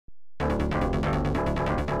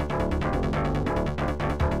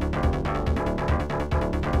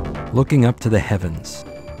looking up to the heavens,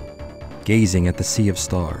 gazing at the sea of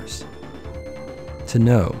stars, to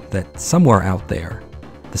know that somewhere out there,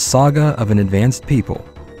 the saga of an advanced people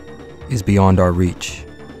is beyond our reach.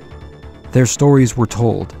 Their stories were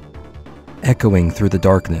told, echoing through the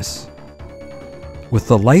darkness, with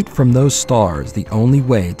the light from those stars the only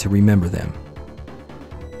way to remember them.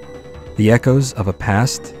 The echoes of a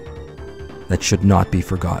past that should not be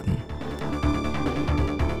forgotten.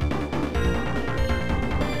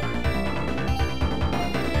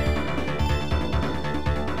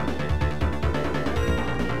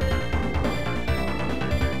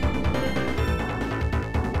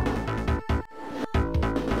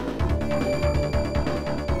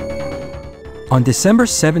 On December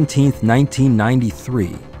 17, 1993,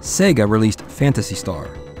 Sega released Phantasy Star: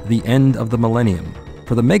 The End of the Millennium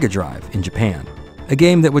for the Mega Drive in Japan, a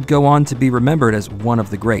game that would go on to be remembered as one of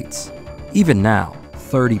the greats, even now,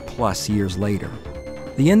 30+ years later.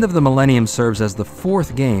 The End of the Millennium serves as the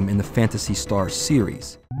 4th game in the Phantasy Star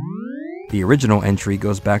series. The original entry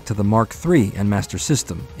goes back to the Mark III and Master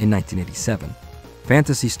System in 1987.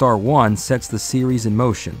 Phantasy Star 1 sets the series in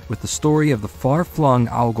motion with the story of the far-flung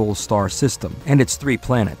Algol star system and its 3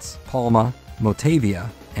 planets, Palma, Motavia,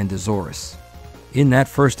 and Azores. In that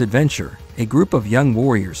first adventure, a group of young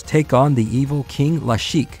warriors take on the evil King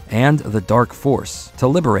Lashik and the Dark Force to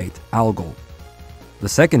liberate Algol. The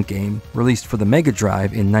second game, released for the Mega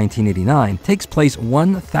Drive in 1989, takes place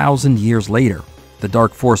 1,000 years later. The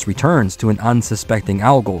Dark Force returns to an unsuspecting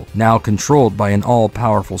Algol, now controlled by an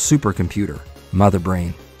all-powerful supercomputer, Mother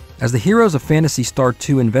Brain. As the heroes of Phantasy Star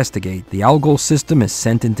 2 investigate, the Algol system is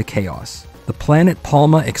sent into chaos. The planet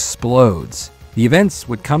Palma explodes. The events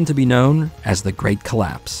would come to be known as the Great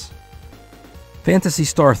Collapse. Phantasy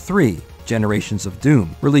Star 3, Generations of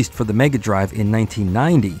Doom, released for the Mega Drive in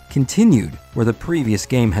 1990, continued where the previous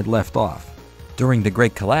game had left off. During the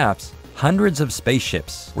Great Collapse, hundreds of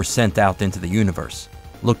spaceships were sent out into the universe,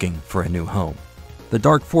 looking for a new home. The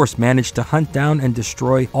Dark Force managed to hunt down and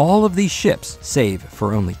destroy all of these ships, save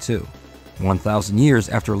for only 2. 1,000 years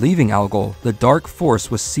after leaving Algol, the Dark Force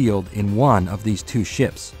was sealed in one of these 2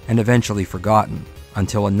 ships, and eventually forgotten,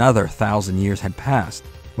 until another 1,000 years had passed,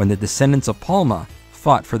 when the descendants of Palma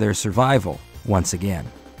fought for their survival once again.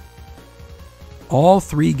 All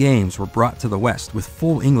 3 games were brought to the West with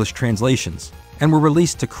full English translations, and were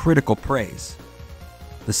released to critical praise.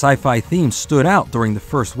 The sci-fi themes stood out during the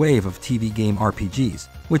first wave of TV game RPGs,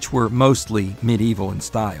 which were mostly medieval in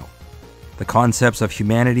style. The concepts of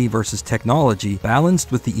humanity versus technology,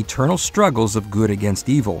 balanced with the eternal struggles of good against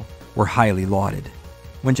evil, were highly lauded.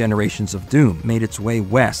 When Generations of Doom made its way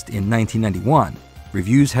west in 1991,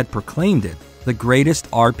 reviews had proclaimed it the greatest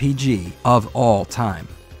RPG of all time.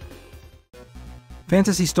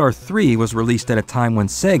 Phantasy Star 3 was released at a time when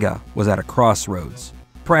Sega was at a crossroads.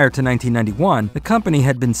 Prior to 1991, the company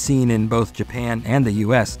had been seen in both Japan and the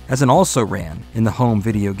US as an also-ran in the home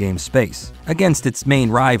video game space, against its main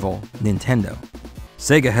rival, Nintendo.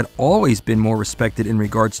 Sega had always been more respected in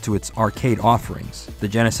regards to its arcade offerings. The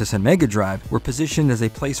Genesis and Mega Drive were positioned as a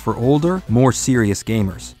place for older, more serious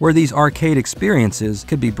gamers, where these arcade experiences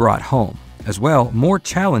could be brought home. As well, more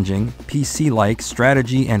challenging, PC-like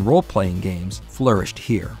strategy and role-playing games flourished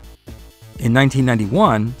here. In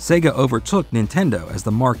 1991, Sega overtook Nintendo as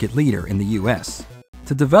the market leader in the US.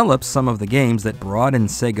 To develop some of the games that broadened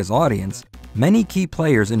Sega's audience, many key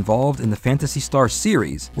players involved in the Phantasy Star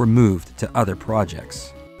series were moved to other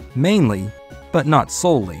projects. Mainly, but not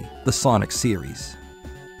solely, the Sonic series.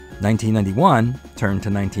 1991 turned to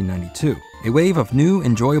 1992. A wave of new,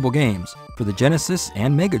 enjoyable games for the Genesis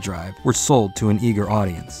and Mega Drive were sold to an eager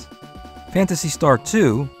audience. Phantasy Star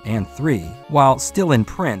 2 and 3, while still in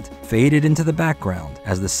print, faded into the background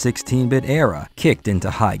as the 16-bit era kicked into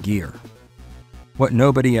high gear. What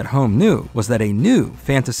nobody at home knew was that a new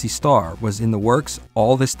Phantasy Star was in the works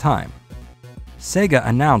all this time. Sega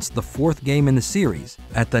announced the 4th game in the series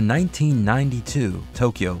at the 1992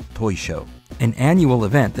 Tokyo Toy Show, an annual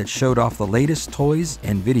event that showed off the latest toys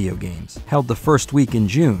and video games, held the first week in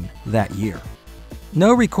June that year.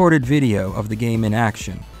 No recorded video of the game in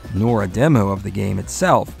action, nor a demo of the game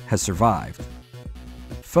itself, has survived.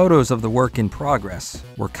 Photos of the work in progress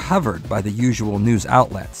were covered by the usual news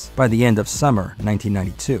outlets by the end of summer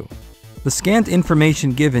 1992. The scant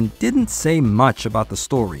information given didn't say much about the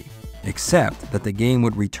story, except that the game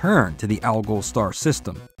would return to the Algol star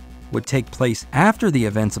system, would take place after the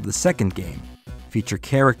events of the second game, feature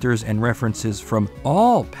characters and references from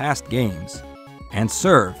all past games, and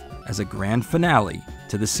serve as a grand finale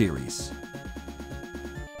to the series.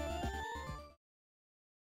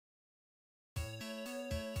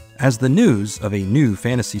 As the news of a new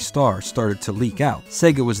Phantasy Star started to leak out,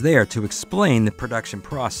 Sega was there to explain the production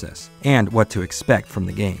process and what to expect from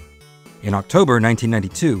the game. In October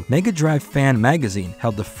 1992, Mega Drive Fan magazine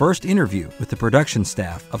held the first interview with the production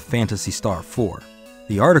staff of Phantasy Star 4.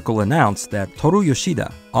 The article announced that Toru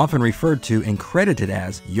Yoshida, often referred to and credited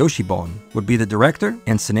as Yoshibon, would be the director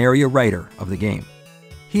and scenario writer of the game.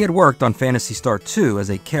 He had worked on Phantasy Star 2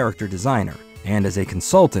 as a character designer and as a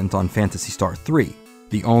consultant on Phantasy Star 3,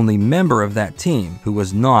 the only member of that team who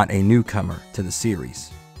was not a newcomer to the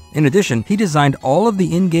series. In addition, he designed all of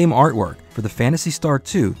the in-game artwork for the Phantasy Star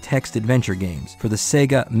 2 text adventure games for the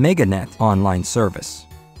Sega MegaNet online service.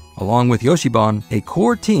 Along with Yoshibon, a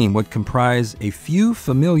core team would comprise a few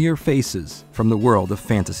familiar faces from the world of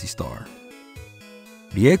Phantasy Star.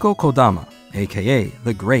 Rieko Kodama, aka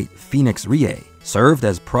the Great Phoenix Rie, served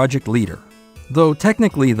as project leader. Though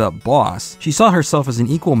technically the boss, she saw herself as an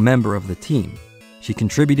equal member of the team. She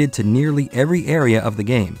contributed to nearly every area of the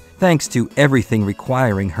game, thanks to everything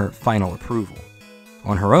requiring her final approval.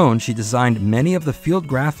 On her own, she designed many of the field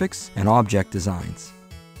graphics and object designs.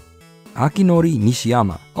 Akinori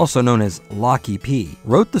Nishiyama, also known as Locky P,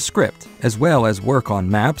 wrote the script, as well as work on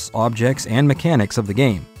maps, objects, and mechanics of the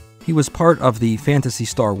game. He was part of the Phantasy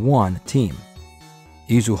Star 1 team.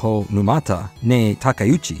 Izuho Numata ne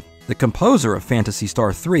Takeuchi, the composer of Phantasy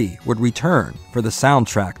Star 3, would return for the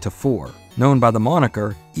soundtrack to 4. Known by the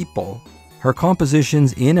moniker Ippo, her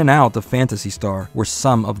compositions in and out of Phantasy Star were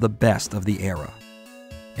some of the best of the era.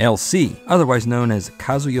 LC, otherwise known as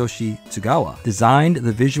Kazuyoshi Tsugawa, designed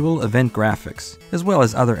the visual event graphics, as well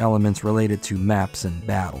as other elements related to maps and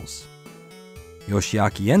battles.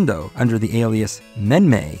 Yoshiaki Endo, under the alias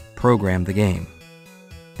Menmei, programmed the game.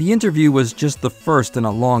 The interview was just the first in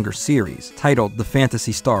a longer series, titled the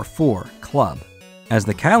Phantasy Star 4 Club. As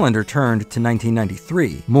the calendar turned to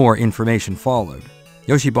 1993, more information followed.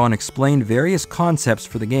 Yoshibon explained various concepts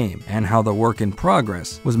for the game and how the work in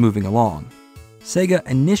progress was moving along. Sega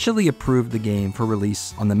initially approved the game for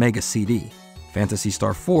release on the Mega CD. Phantasy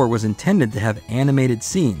Star 4 was intended to have animated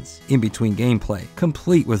scenes in between gameplay,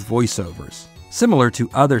 complete with voiceovers, similar to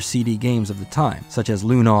other CD games of the time, such as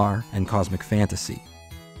Lunar and Cosmic Fantasy.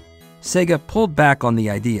 Sega pulled back on the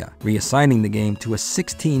idea, reassigning the game to a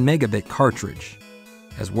 16 megabit cartridge.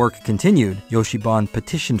 As work continued, Yoshibon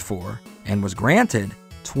petitioned for, and was granted,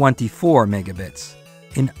 24 megabits,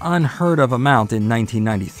 an unheard of amount in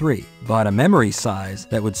 1993, but a memory size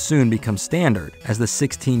that would soon become standard as the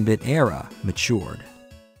 16-bit era matured.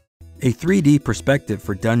 A 3D perspective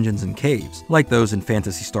for dungeons and caves, like those in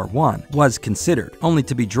Phantasy Star 1, was considered, only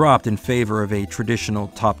to be dropped in favor of a traditional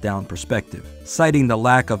top-down perspective, citing the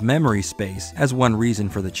lack of memory space as one reason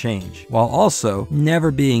for the change, while also never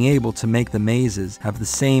being able to make the mazes have the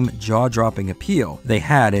same jaw-dropping appeal they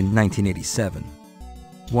had in 1987.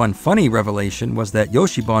 One funny revelation was that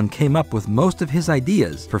Yoshibon came up with most of his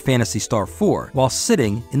ideas for Phantasy Star 4 while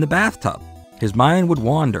sitting in the bathtub. His mind would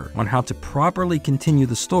wander on how to properly continue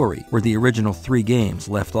the story where the original 3 games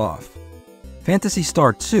left off. Phantasy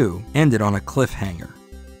Star 2 ended on a cliffhanger.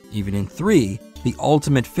 Even in 3, the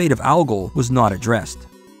ultimate fate of Algol was not addressed.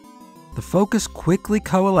 The focus quickly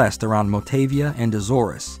coalesced around Motavia and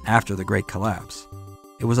Azores after the Great Collapse.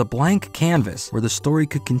 It was a blank canvas where the story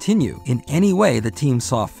could continue in any way the team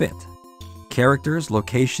saw fit. Characters,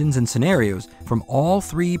 locations, and scenarios from all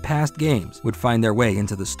 3 past games would find their way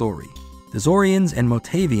into the story. The Zorians and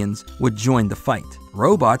Motavians would join the fight.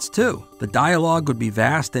 Robots, too. The dialogue would be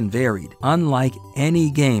vast and varied, unlike any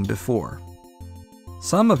game before.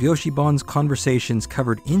 Some of Yoshibon's conversations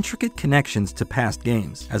covered intricate connections to past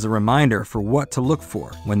games, as a reminder for what to look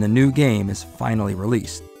for when the new game is finally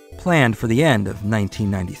released, planned for the end of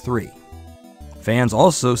 1993. Fans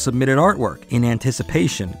also submitted artwork in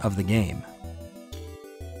anticipation of the game.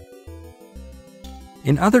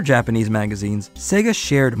 In other Japanese magazines, Sega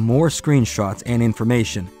shared more screenshots and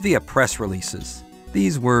information via press releases.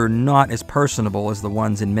 These were not as personable as the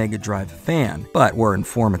ones in Mega Drive Fan, but were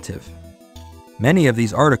informative. Many of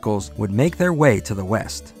these articles would make their way to the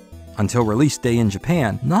West. Until release day in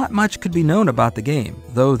Japan, not much could be known about the game,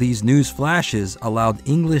 though these news flashes allowed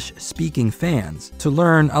English-speaking fans to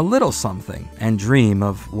learn a little something and dream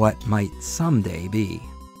of what might someday be.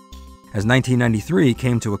 As 1993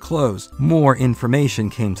 came to a close, more information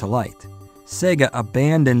came to light. Sega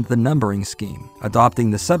abandoned the numbering scheme,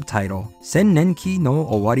 adopting the subtitle Sennenki no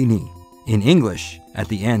Owari ni, in English, at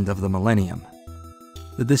the end of the millennium.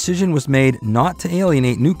 The decision was made not to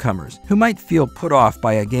alienate newcomers who might feel put off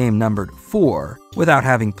by a game numbered 4 without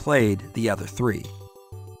having played the other 3.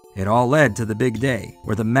 It all led to the big day,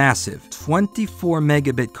 where the massive 24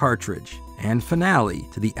 megabit cartridge and finale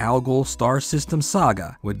to the Algol Star System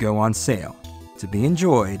saga would go on sale, to be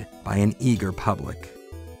enjoyed by an eager public.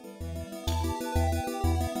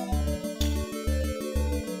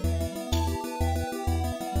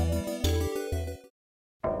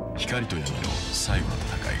 光と闇の最後の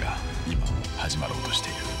戦いが今始まろうとして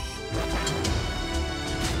いる。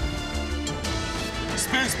ス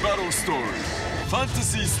ペースバトルストーリー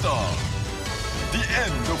Phantasy Star The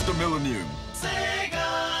End of the Millennium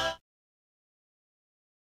Sega!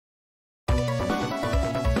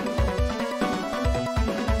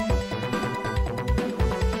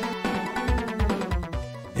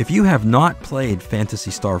 If you have not played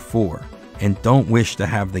Phantasy Star 4, and don't wish to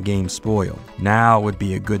have the game spoiled, now would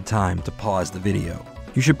be a good time to pause the video.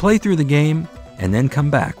 You should play through the game and then come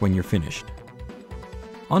back when you're finished.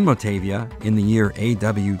 On Motavia, in the year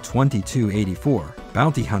AW 2284,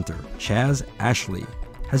 bounty hunter Chaz Ashley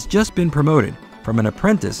has just been promoted from an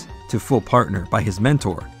apprentice to full partner by his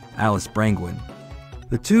mentor, Alice Brangwyn.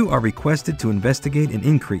 The two are requested to investigate an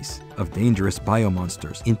increase of dangerous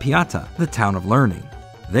biomonsters in Piata, the town of learning.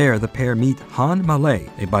 There, the pair meet Han Malay,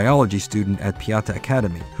 a biology student at Piata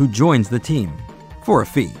Academy, who joins the team for a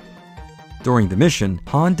fee. During the mission,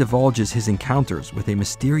 Han divulges his encounters with a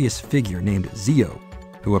mysterious figure named Zio,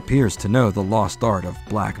 who appears to know the lost art of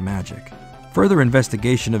black magic. Further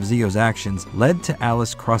investigation of Zio's actions led to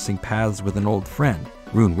Alice crossing paths with an old friend,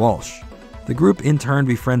 Rune Walsh. The group in turn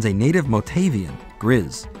befriends a native Motavian,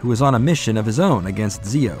 Grizz, who is on a mission of his own against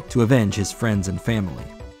Zio to avenge his friends and family.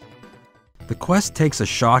 The quest takes a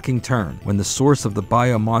shocking turn when the source of the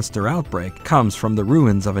biomonster outbreak comes from the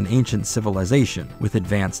ruins of an ancient civilization with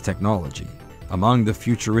advanced technology. Among the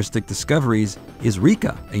futuristic discoveries is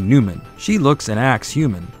Rika, a Newman. She looks and acts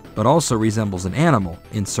human, but also resembles an animal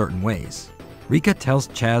in certain ways. Rika tells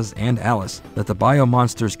Chaz and Alice that the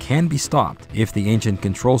biomonsters can be stopped if the ancient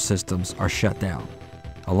control systems are shut down.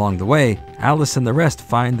 Along the way, Alice and the rest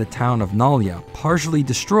find the town of Nalia partially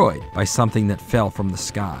destroyed by something that fell from the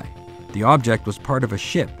sky. The object was part of a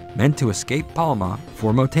ship meant to escape Palma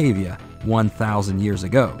for Motavia 1,000 years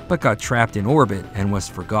ago, but got trapped in orbit and was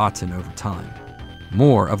forgotten over time.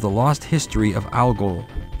 More of the lost history of Algol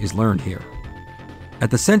is learned here.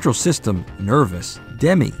 At the central system, Nervous,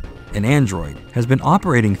 Demi, an android, has been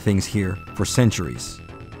operating things here for centuries.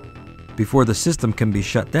 Before the system can be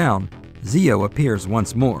shut down, Zio appears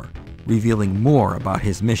once more, revealing more about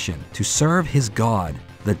his mission to serve his god,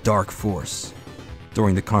 the Dark Force.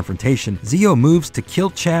 During the confrontation, Zio moves to kill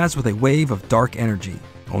Chaz with a wave of dark energy,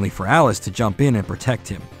 only for Alice to jump in and protect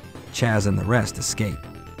him. Chaz and the rest escape.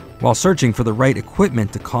 While searching for the right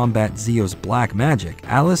equipment to combat Zio's black magic,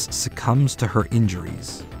 Alice succumbs to her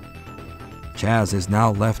injuries. Chaz is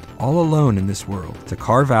now left all alone in this world to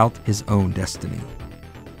carve out his own destiny.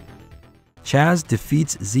 Chaz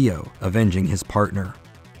defeats Zio, avenging his partner.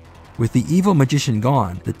 With the evil magician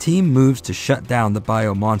gone, the team moves to shut down the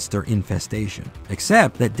biomonster infestation,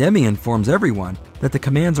 except that Demi informs everyone that the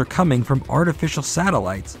commands are coming from artificial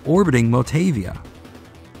satellites orbiting Motavia.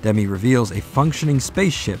 Demi reveals a functioning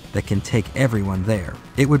spaceship that can take everyone there.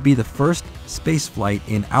 It would be the first spaceflight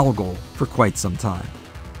in Algol for quite some time.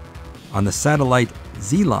 On the satellite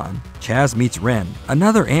Zelan, Chaz meets Ren,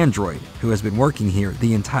 another android who has been working here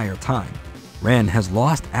the entire time. Ren has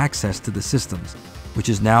lost access to the systems, which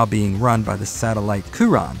is now being run by the satellite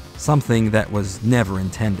Kuran, something that was never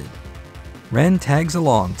intended. Ren tags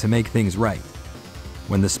along to make things right.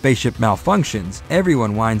 When the spaceship malfunctions,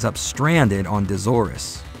 everyone winds up stranded on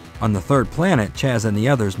Dizorus. On the third planet, Chaz and the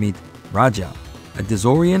others meet Raja, a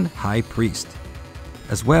Dizorian high priest,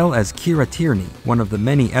 as well as Kira Tierney, one of the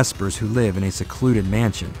many Espers who live in a secluded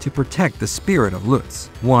mansion to protect the spirit of Lutz,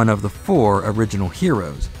 one of the 4 original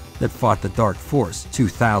heroes that fought the Dark Force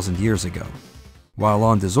 2,000 years ago. While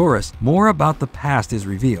on Dizorus, more about the past is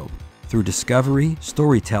revealed through discovery,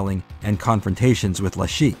 storytelling, and confrontations with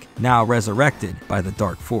Lashik, now resurrected by the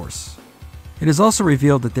Dark Force. It is also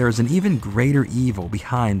revealed that there is an even greater evil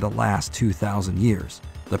behind the last 2,000 years,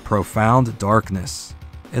 the profound darkness,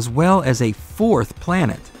 as well as a 4th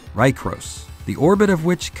planet, Rykros, the orbit of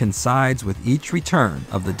which coincides with each return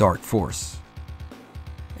of the Dark Force.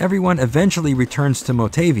 Everyone eventually returns to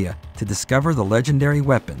Motavia to discover the legendary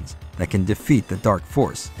weapons that can defeat the Dark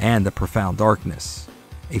Force and the profound darkness.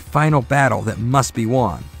 A final battle that must be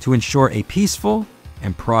won to ensure a peaceful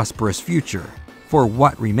and prosperous future for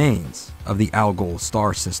what remains of the Algol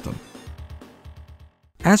star system.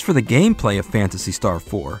 As for the gameplay of Phantasy Star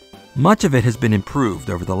 4, much of it has been improved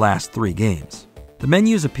over the last 3 games. The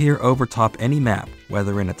menus appear overtop any map,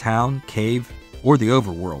 whether in a town, cave, or the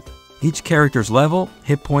overworld. Each character's level,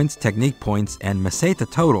 hit points, technique points, and meseta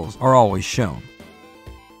totals are always shown.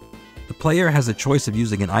 The player has a choice of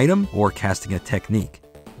using an item or casting a technique.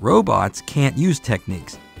 Robots can't use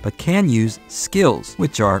techniques, but can use skills,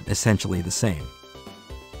 which are essentially the same.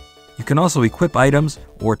 You can also equip items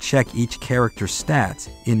or check each character's stats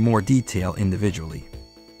in more detail individually.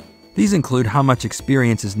 These include how much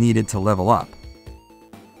experience is needed to level up.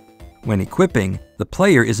 When equipping, the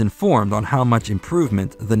player is informed on how much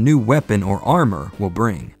improvement the new weapon or armor will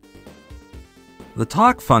bring. The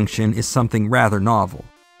talk function is something rather novel.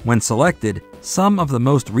 When selected, some of the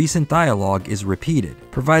most recent dialogue is repeated,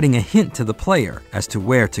 providing a hint to the player as to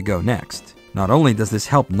where to go next. Not only does this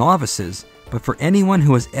help novices, but for anyone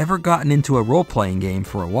who has ever gotten into a role-playing game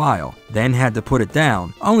for a while, then had to put it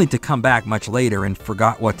down, only to come back much later and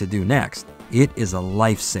forgot what to do next, it is a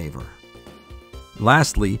lifesaver.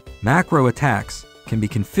 Lastly, macro attacks can be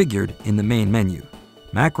configured in the main menu.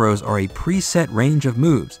 Macros are a preset range of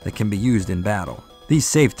moves that can be used in battle. These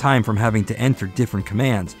save time from having to enter different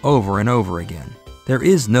commands over and over again. There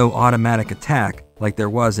is no automatic attack like there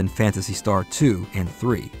was in Phantasy Star 2 and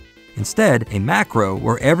 3. Instead, a macro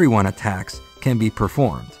where everyone attacks can be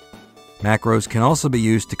performed. Macros can also be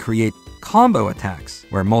used to create combo attacks,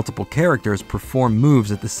 where multiple characters perform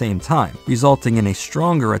moves at the same time, resulting in a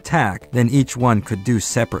stronger attack than each one could do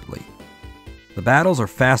separately. The battles are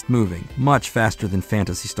fast-moving, much faster than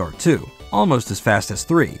Phantasy Star 2, almost as fast as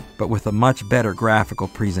 3, but with a much better graphical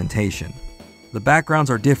presentation. The backgrounds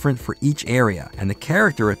are different for each area, and the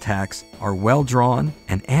character attacks are well-drawn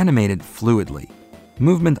and animated fluidly.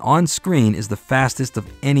 Movement on screen is the fastest of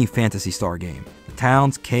any Phantasy Star game. The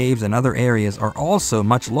towns, caves, and other areas are also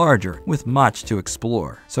much larger, with much to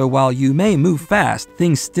explore. So while you may move fast,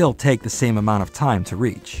 things still take the same amount of time to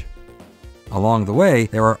reach. Along the way,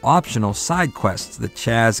 there are optional side quests that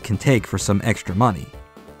Chaz can take for some extra money.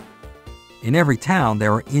 In every town,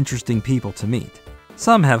 there are interesting people to meet.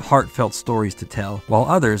 Some have heartfelt stories to tell, while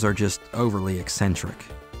others are just overly eccentric.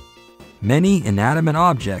 Many inanimate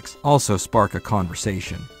objects also spark a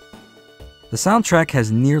conversation. The soundtrack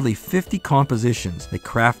has nearly 50 compositions that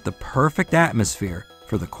craft the perfect atmosphere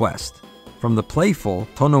for the quest. From the playful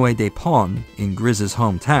Tonoe de Pon in Grizz's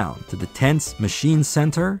hometown to the tense Machine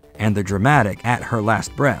Center and the dramatic At Her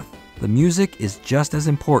Last Breath, the music is just as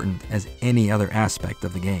important as any other aspect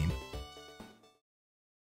of the game.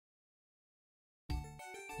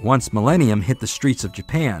 Once Millennium hit the streets of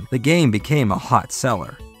Japan, the game became a hot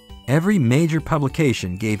seller. Every major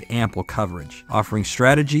publication gave ample coverage, offering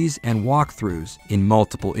strategies and walkthroughs in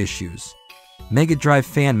multiple issues. Mega Drive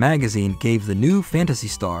Fan Magazine gave the new Phantasy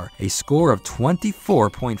Star a score of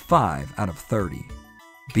 24.5 out of 30.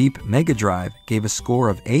 Beep Mega Drive gave a score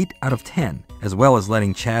of 8 out of 10, as well as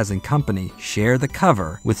letting Chaz and company share the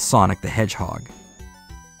cover with Sonic the Hedgehog.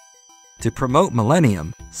 To promote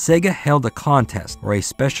Millennium, Sega held a contest where a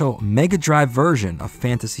special Mega Drive version of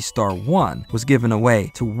Phantasy Star 1 was given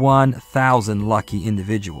away to 1,000 lucky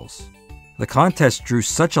individuals. The contest drew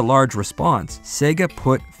such a large response, Sega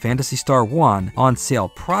put Phantasy Star 1 on sale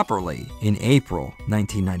properly in April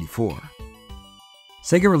 1994.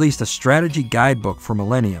 Sega released a strategy guidebook for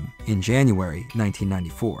Millennium in January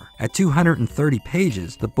 1994. At 230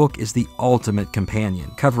 pages, the book is the ultimate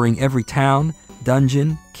companion, covering every town,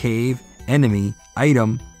 dungeon, cave, enemy,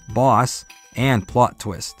 item, boss, and plot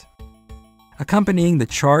twist. Accompanying the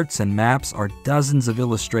charts and maps are dozens of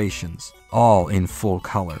illustrations, all in full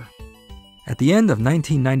color. At the end of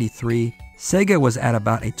 1993, Sega was at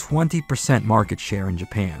about a 20% market share in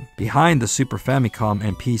Japan, behind the Super Famicom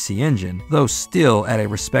and PC Engine, though still at a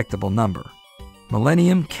respectable number.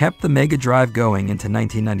 Millennium kept the Mega Drive going into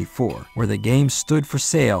 1994, where the game stood for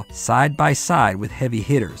sale side by side with heavy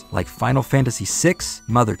hitters like Final Fantasy VI,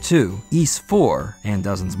 Mother 2, Ys 4, and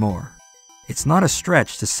dozens more. It's not a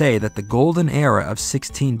stretch to say that the golden era of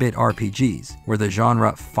 16-bit RPGs, where the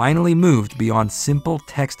genre finally moved beyond simple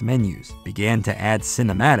text menus, began to add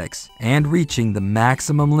cinematics, and reaching the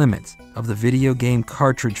maximum limits of the video game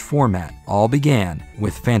cartridge format, all began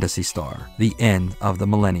with Phantasy Star: The End of the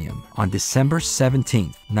Millennium on December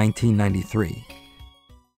 17, 1993.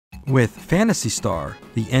 With Phantasy Star: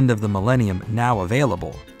 The End of the Millennium now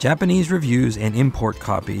available, Japanese reviews and import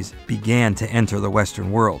copies began to enter the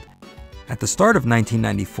Western world. At the start of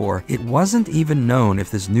 1994, it wasn't even known if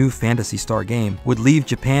this new Phantasy Star game would leave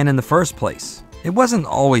Japan in the first place. It wasn't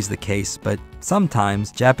always the case, but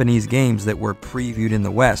sometimes Japanese games that were previewed in the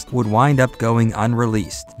West would wind up going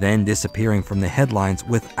unreleased, then disappearing from the headlines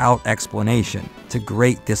without explanation, to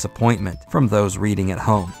great disappointment from those reading at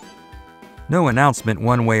home. No announcement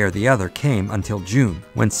one way or the other came until June,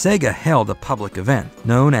 when Sega held a public event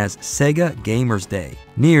known as Sega Gamers Day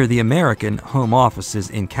near the American home offices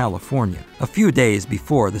in California, a few days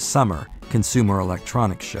before the summer Consumer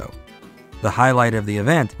Electronics Show. The highlight of the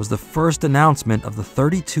event was the first announcement of the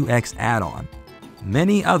 32X add-on.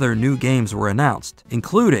 Many other new games were announced,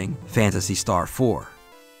 including Phantasy Star 4.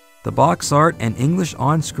 The box art and English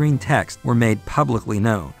on-screen text were made publicly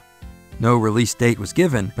known. No release date was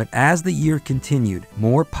given, but as the year continued,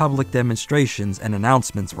 more public demonstrations and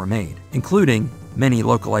announcements were made, including many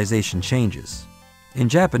localization changes. In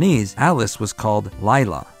Japanese, Alice was called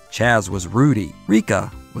Lila, Chaz was Rudy,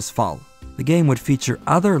 Rika was Fall. The game would feature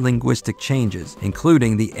other linguistic changes,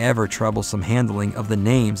 including the ever-troublesome handling of the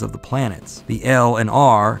names of the planets. The L and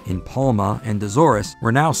R in Palma and Dazorus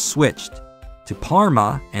were now switched to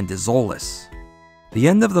Parma and Dezolis. The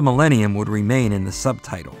End of the Millennium would remain in the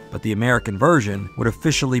subtitle, but the American version would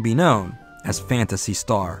officially be known as Phantasy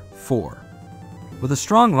Star 4. With a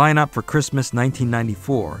strong lineup for Christmas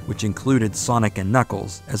 1994, which included Sonic and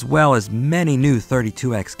Knuckles, as well as many new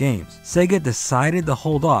 32X games, Sega decided to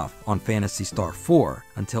hold off on Phantasy Star 4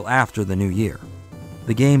 until after the new year.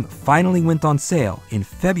 The game finally went on sale in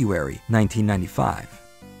February 1995.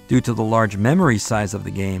 Due to the large memory size of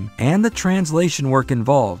the game and the translation work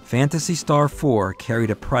involved, Phantasy Star 4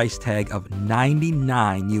 carried a price tag of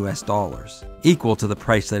 $99 US, equal to the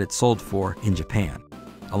price that it sold for in Japan.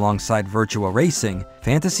 Alongside Virtua Racing,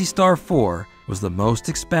 Phantasy Star 4 was the most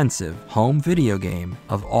expensive home video game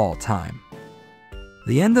of all time.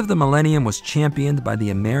 The End of the Millennium was championed by the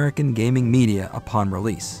American gaming media upon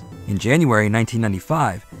release. In January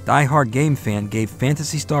 1995, Die Hard Game Fan gave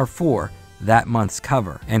Phantasy Star 4 that month's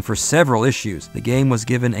cover, and for several issues, the game was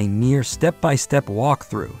given a near step-by-step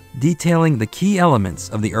walkthrough, detailing the key elements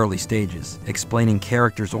of the early stages, explaining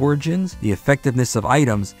characters' origins, the effectiveness of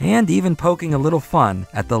items, and even poking a little fun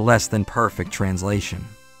at the less-than-perfect translation.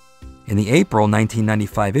 In the April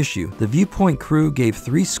 1995 issue, the Viewpoint crew gave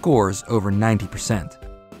 3 scores over 90%.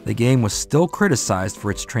 The game was still criticized for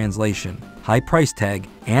its translation, high price tag,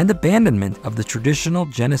 and abandonment of the traditional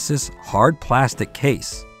Genesis hard plastic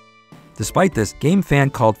case. Despite this, Game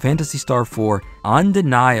Fan called Phantasy Star 4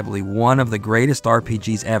 undeniably one of the greatest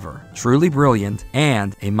RPGs ever, truly brilliant,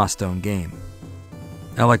 and a must-own game.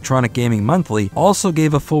 Electronic Gaming Monthly also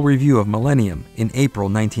gave a full review of Millennium in April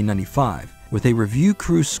 1995, with a review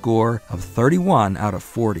crew score of 31 out of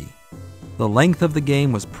 40. The length of the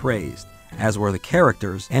game was praised, as were the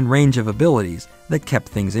characters and range of abilities that kept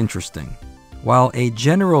things interesting, while a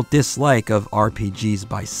general dislike of RPGs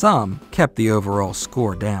by some kept the overall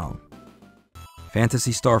score down.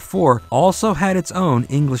 Phantasy Star 4 also had its own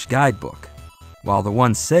English guidebook. While the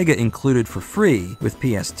one Sega included for free with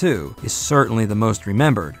PS2 is certainly the most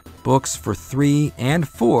remembered, books for 3 and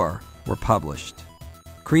 4 were published.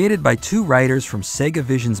 Created by 2 writers from Sega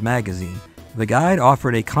Visions magazine, the guide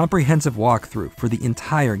offered a comprehensive walkthrough for the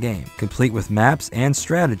entire game, complete with maps and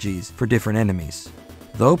strategies for different enemies.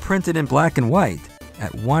 Though printed in black and white,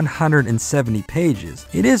 at 170 pages,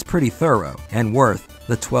 it is pretty thorough and worth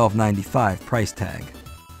the $12.95 price tag.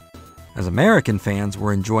 As American fans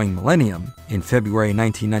were enjoying Millennium, in February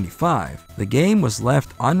 1995, the game was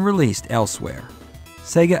left unreleased elsewhere.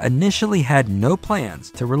 Sega initially had no plans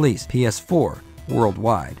to release PS4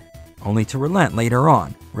 worldwide, only to relent later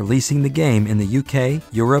on, releasing the game in the UK,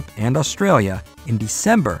 Europe, and Australia in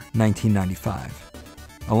December 1995.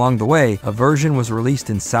 Along the way, a version was released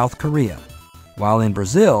in South Korea, while in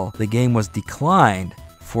Brazil, the game was declined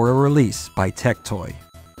for a release by Tectoy.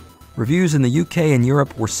 Reviews in the UK and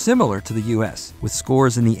Europe were similar to the US, with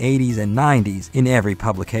scores in the 80s and 90s in every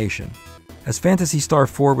publication. As Phantasy Star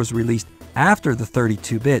 4 was released after the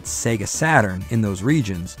 32-bit Sega Saturn in those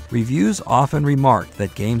regions, reviews often remarked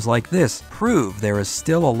that games like this prove there is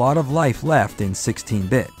still a lot of life left in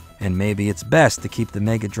 16-bit, and maybe it's best to keep the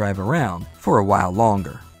Mega Drive around for a while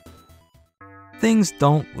longer. Things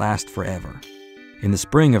don't last forever. In the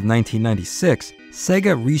spring of 1996,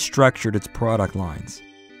 Sega restructured its product lines.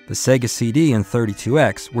 The Sega CD and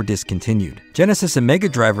 32X were discontinued. Genesis and Mega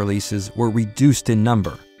Drive releases were reduced in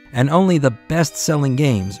number, and only the best-selling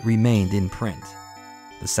games remained in print.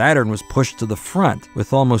 The Saturn was pushed to the front,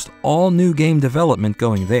 with almost all new game development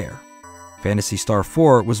going there. Phantasy Star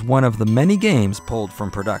 4 was one of the many games pulled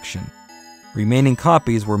from production. Remaining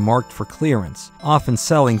copies were marked for clearance, often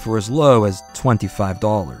selling for as low as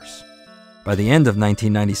 $25. By the end of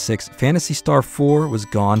 1996, Phantasy Star 4 was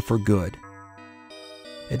gone for good.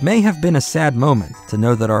 It may have been a sad moment to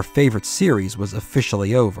know that our favorite series was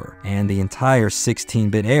officially over, and the entire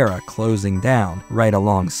 16-bit era closing down right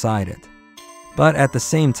alongside it. But at the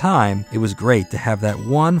same time, it was great to have that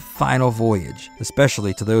one final voyage,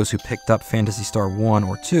 especially to those who picked up Phantasy Star 1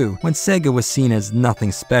 or 2 when Sega was seen as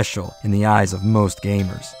nothing special in the eyes of most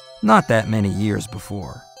gamers, not that many years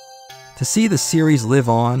before. To see the series live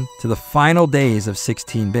on to the final days of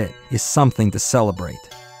 16-bit is something to celebrate.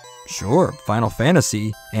 Sure, Final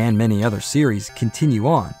Fantasy and many other series continue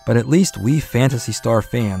on, but at least we Phantasy Star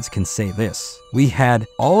fans can say this. We had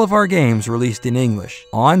all of our games released in English,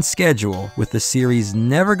 on schedule, with the series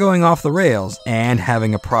never going off the rails and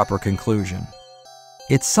having a proper conclusion.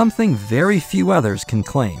 It's something very few others can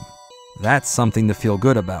claim. That's something to feel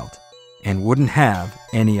good about, and wouldn't have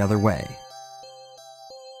any other way.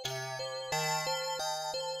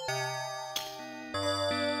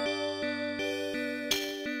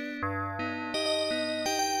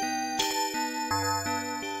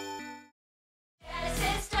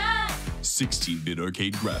 Genesis does 16-bit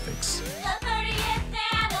arcade graphics. The 30th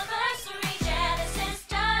anniversary Genesis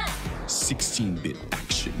does 16-bit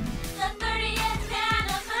action. The 30th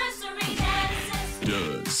anniversary Genesis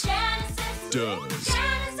Does. Does.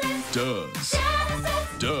 Genesis Does.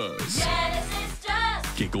 Genesis Does. Genesis does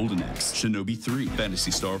Get Golden Axe, Shinobi 3,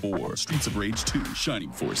 Phantasy Star 4, Streets of Rage 2,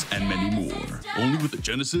 Shining Force, and many more. Only with the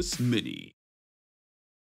Genesis Mini.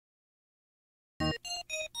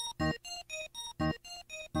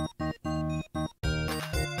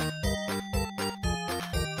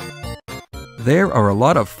 There are a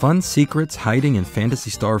lot of fun secrets hiding in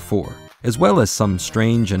Phantasy Star 4, as well as some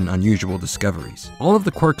strange and unusual discoveries. All of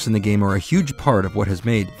the quirks in the game are a huge part of what has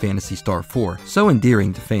made Phantasy Star 4 so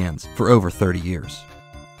endearing to fans for over 30 years.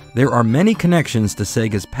 There are many connections to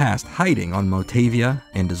Sega's past hiding on Motavia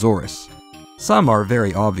and Azores. Some are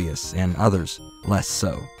very obvious, and others less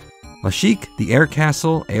so. Lashik, the Air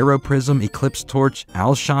Castle, Aeroprism, Eclipse Torch,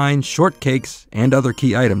 Owlshine, Shortcakes, and other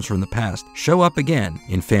key items from the past show up again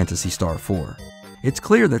in Phantasy Star 4. It's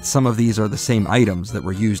clear that some of these are the same items that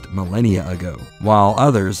were used millennia ago, while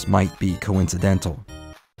others might be coincidental.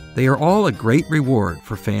 They are all a great reward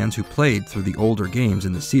for fans who played through the older games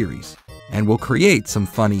in the series, and will create some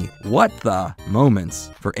funny "what the" moments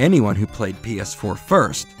for anyone who played PS4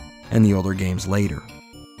 first and the older games later.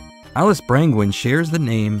 Alice Brangwyn shares the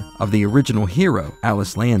name of the original hero,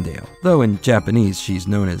 Alice Landale, though in Japanese she's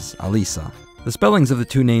known as Alisa. The spellings of the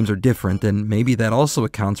two names are different, and maybe that also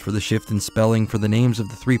accounts for the shift in spelling for the names of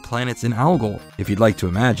the 3 planets in Algol, if you'd like to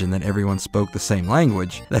imagine that everyone spoke the same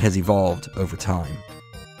language that has evolved over time.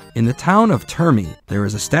 In the town of Termi, there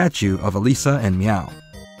is a statue of Alisa and Meow.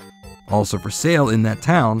 Also for sale in that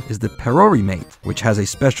town is the Perori Mate, which has a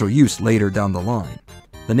special use later down the line.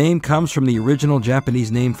 The name comes from the original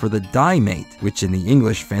Japanese name for the Die Mate, which in the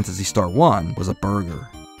English Phantasy Star 1 was a burger.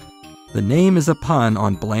 The name is a pun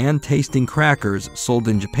on bland-tasting crackers sold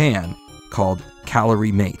in Japan called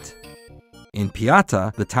Calorie Mate. In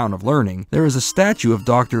Piata, the town of learning, there is a statue of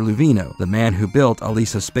Dr. Luvino, the man who built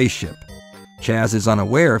Alisa's spaceship. Chaz is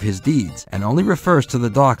unaware of his deeds and only refers to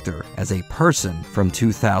the Doctor as a person from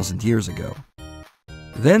 2,000 years ago.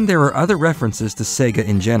 Then there are other references to Sega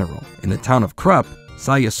in general. In the town of Krupp,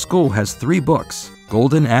 Saya's school has 3 books,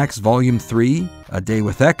 Golden Axe Volume 3, A Day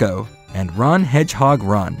with Echo, and Run Hedgehog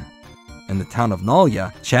Run. In the town of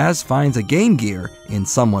Nalya, Chaz finds a Game Gear in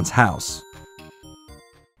someone's house.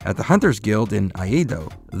 At the Hunters Guild in Aedo,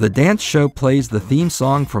 the dance show plays the theme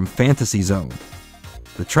song from Fantasy Zone.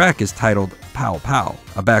 The track is titled Pow Pow,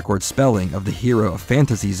 a backward spelling of the hero of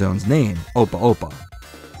Fantasy Zone's name, Opa Opa.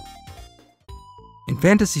 In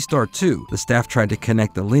Phantasy Star 2, the staff tried to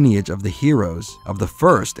connect the lineage of the heroes of the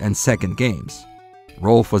first and second games.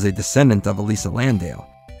 Rolf was a descendant of Alisa Landale,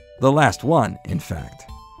 the last one, in fact.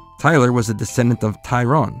 Tyler was a descendant of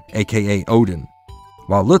Tyrone, aka Odin,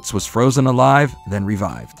 while Lutz was frozen alive, then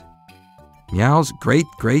revived. Meow's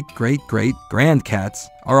great-great-great-great-grandcats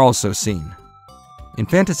are also seen. In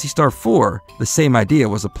Phantasy Star 4, the same idea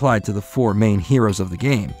was applied to the 4 main heroes of the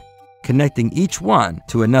game, connecting each one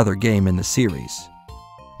to another game in the series.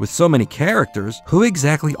 With so many characters, who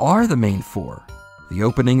exactly are the main 4? The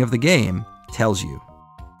opening of the game tells you.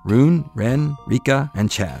 Rune, Ren, Rika, and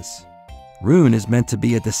Chaz. Rune is meant to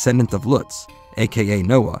be a descendant of Lutz, aka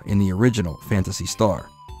Noah in the original Phantasy Star.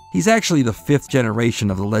 He's actually the 5th generation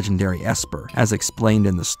of the legendary Esper, as explained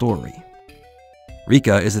in the story.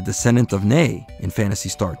 Rika is a descendant of Nay in Phantasy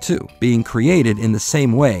Star 2, being created in the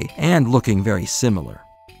same way and looking very similar.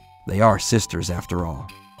 They are sisters after all.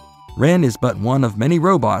 Ren is but one of many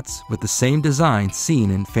robots with the same design seen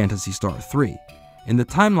in Phantasy Star 3. In the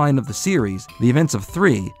timeline of the series, the events of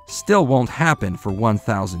 3 still won't happen for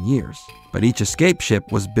 1,000 years, but each escape ship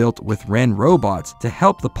was built with Ren robots to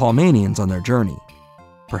help the Palmanians on their journey.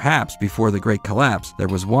 Perhaps before the Great Collapse, there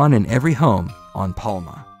was one in every home on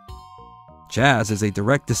Palma. Chaz is a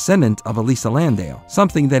direct descendant of Alisa Landale,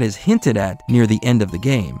 something that is hinted at near the end of the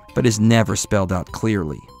game, but is never spelled out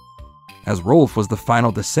clearly. As Rolf was the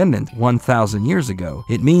final descendant 1,000 years ago,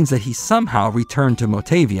 it means that he somehow returned to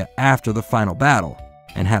Motavia after the final battle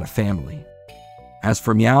and had a family. As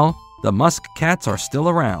for Meow, the musk cats are still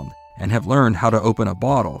around and have learned how to open a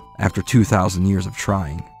bottle after 2,000 years of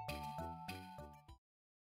trying.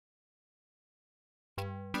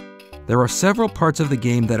 There are several parts of the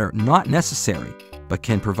game that are not necessary, but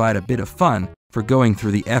can provide a bit of fun for going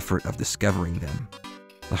through the effort of discovering them.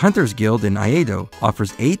 The Hunters Guild in Aido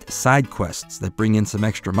offers 8 side quests that bring in some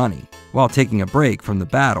extra money, while taking a break from the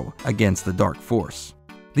battle against the Dark Force.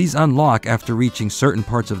 These unlock after reaching certain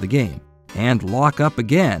parts of the game, and lock up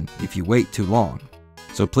again if you wait too long.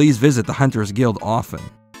 So please visit the Hunters Guild often.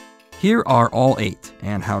 Here are all 8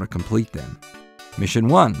 and how to complete them. Mission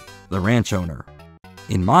 1, the Ranch Owner.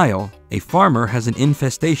 In Mile, a farmer has an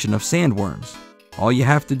infestation of sandworms. All you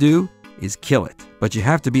have to do is kill it, but you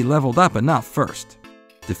have to be leveled up enough first.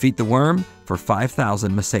 Defeat the worm for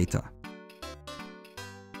 5,000 Meseta.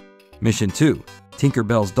 Mission 2,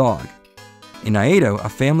 Tinkerbell's Dog. In Aido, a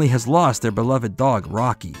family has lost their beloved dog,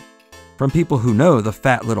 Rocky. From people who know the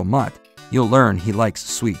fat little mutt, you'll learn he likes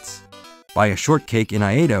sweets. Buy a shortcake in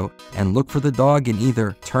Aido and look for the dog in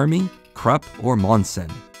either Termi, Krupp, or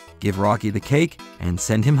Monsen. Give Rocky the cake and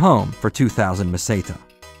send him home for 2,000 Meseta.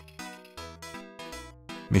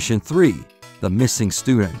 Mission 3, the Missing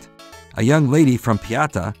Student. A young lady from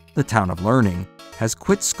Piata, the town of learning, has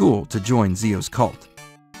quit school to join Zio's cult.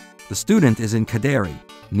 The student is in Kaderi,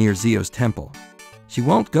 near Zio's temple. She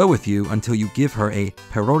won't go with you until you give her a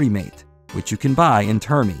perorimate, which you can buy in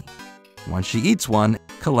Termi. Once she eats one,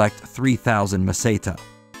 collect 3,000 Meseta.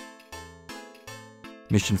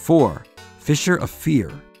 Mission 4, Fisher of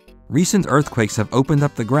Fear. Recent earthquakes have opened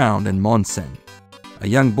up the ground in Monsen. A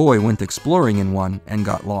young boy went exploring in one and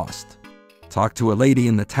got lost. Talk to a lady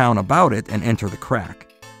in the town about it and enter the crack.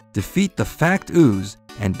 Defeat the Fact Ooze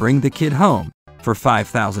and bring the kid home for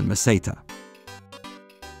 5,000 Meseta.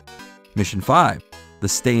 Mission 5, the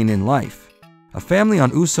Staying in Life. A family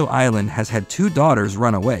on Uso Island has had 2 daughters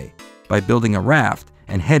run away by building a raft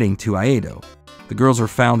and heading to Aido. The girls are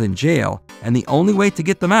found in jail, and the only way to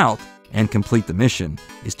get them out and complete the mission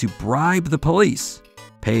is to bribe the police.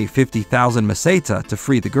 Pay 50,000 Meseta to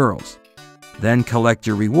free the girls. Then collect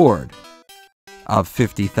your reward of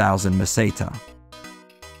 50,000 Meseta.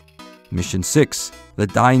 Mission 6, the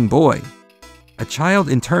Dying Boy. A child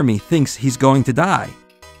in Termi thinks he's going to die.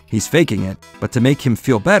 He's faking it, but to make him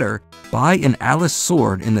feel better, buy an Alice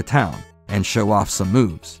sword in the town and show off some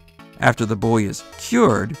moves. After the boy is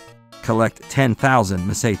cured, collect 10,000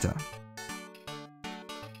 Meseta.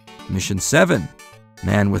 Mission 7,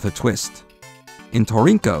 Man with a Twist. In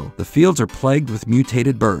Torinco, the fields are plagued with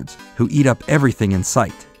mutated birds who eat up everything in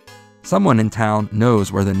sight. Someone in town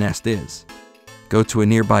knows where the nest is. Go to a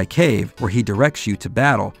nearby cave where he directs you to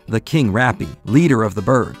battle the King Rappy, leader of the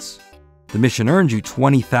birds. The mission earns you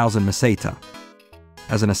 20,000 Meseta.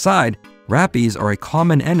 As an aside, Rappies are a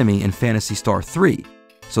common enemy in Phantasy Star 3,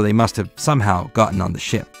 so they must have somehow gotten on the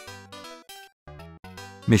ship.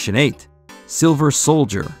 Mission 8, Silver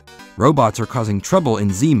Soldier. Robots are causing trouble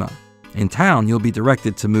in Zima. In town, you'll be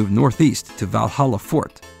directed to move northeast to Valhalla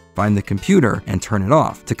Fort. Find the computer and turn it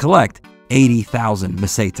off to collect 80,000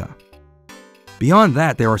 Meseta. Beyond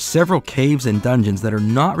that, there are several caves and dungeons that are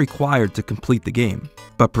not required to complete the game,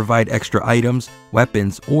 but provide extra items,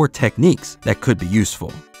 weapons, or techniques that could be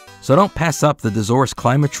useful. So don't pass up the Dazor's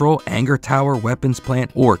Climatrol, Anger Tower, Weapons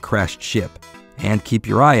Plant, or Crashed Ship, and keep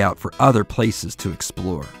your eye out for other places to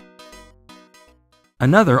explore.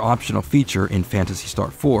 Another optional feature in Phantasy Star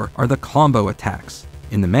 4 are the combo attacks.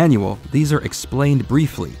 In the manual, these are explained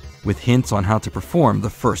briefly, with hints on how to perform the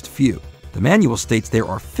first few. The manual states there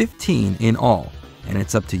are 15 in all, and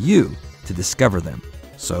it's up to you to discover them.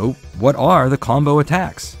 So, what are the combo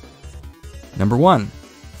attacks? Number 1.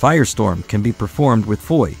 Firestorm can be performed with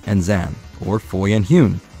Foy and Zan, or Foy and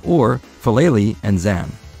Hyun, or Philele and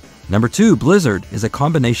Zan. Number 2. Blizzard is a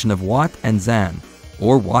combination of Watt and Zan,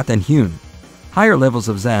 or Watt and Hyun. Higher levels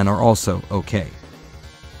of Zan are also okay.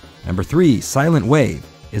 Number 3, Silent Wave,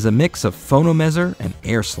 is a mix of Phonomezer and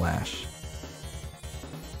Air Slash.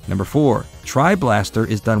 Number 4, Tri-Blaster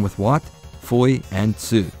is done with Watt, Foy, and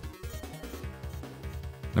Tsu.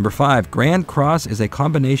 Number 5, Grand Cross is a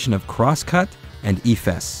combination of Crosscut and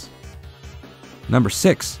Efes. Number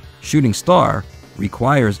 6, Shooting Star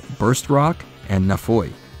requires Burst Rock and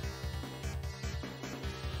Nafoy.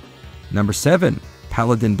 Number 7,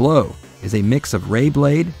 Paladin Blow is a mix of Ray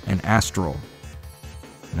Blade and Astral.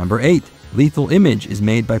 Number 8, Lethal Image is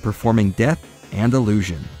made by performing Death and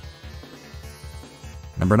Illusion.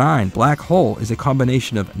 Number 9, Black Hole is a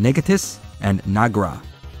combination of Negatis and Nagra.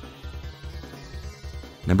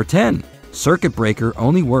 Number 10, Circuit Breaker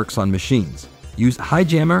only works on machines. Use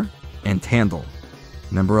Highjammer and Tandle.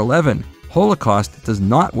 Number 11. Holocaust does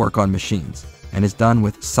not work on machines and is done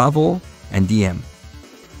with Savol and DM.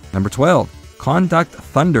 Number 12. Conduct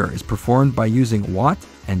Thunder is performed by using Watt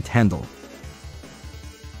and Tandle.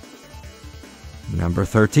 Number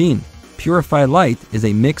 13. Purify Light is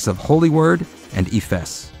a mix of Holy Word and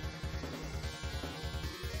Ifes.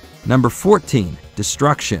 Number 14.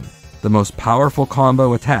 Destruction, the most powerful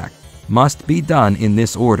combo attack, must be done in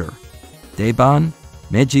this order: Deban,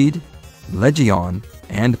 Mejid, Legion,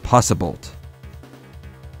 and Possibolt.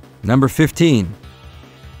 Number 15.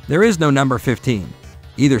 There is no number 15.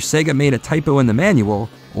 Either Sega made a typo in the manual,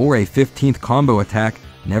 or a 15th combo attack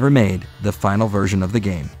never made the final version of the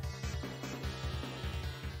game.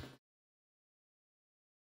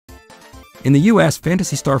 In the US,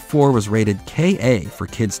 Phantasy Star 4 was rated KA for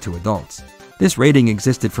kids to adults. This rating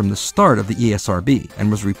existed from the start of the ESRB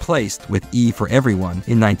and was replaced with E for Everyone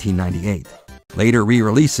in 1998. Later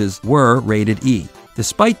re-releases were rated E.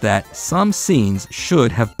 Despite that, some scenes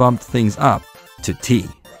should have bumped things up to T.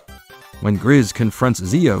 When Grizz confronts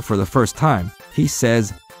Zio for the first time, he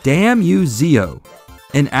says, "Damn you, Zio,"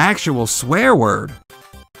 an actual swear word.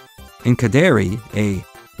 And Kaderi, a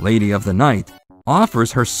Lady of the Night,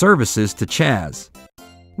 offers her services to Chaz.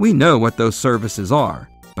 We know what those services are,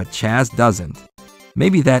 but Chaz doesn't.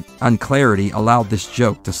 Maybe that unclarity allowed this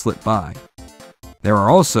joke to slip by. There are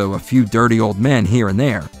also a few dirty old men here and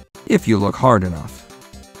there, if you look hard enough.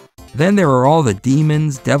 Then there are all the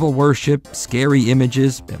demons, devil worship, scary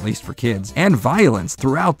images, at least for kids, and violence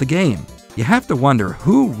throughout the game. You have to wonder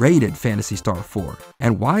who rated Phantasy Star 4,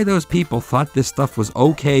 and why those people thought this stuff was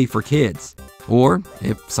okay for kids. Or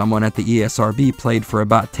if someone at the ESRB played for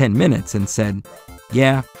about 10 minutes and said,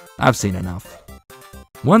 "Yeah, I've seen enough."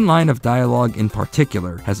 One line of dialogue in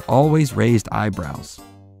particular has always raised eyebrows: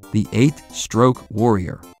 the 8-stroke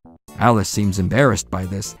warrior. Alice seems embarrassed by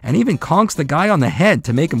this and even conks the guy on the head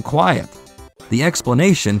to make him quiet. The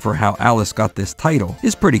explanation for how Alice got this title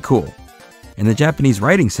is pretty cool. In the Japanese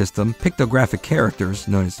writing system, pictographic characters,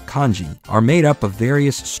 known as kanji, are made up of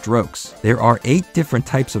various strokes. There are 8 different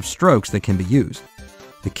types of strokes that can be used.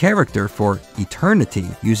 The character for eternity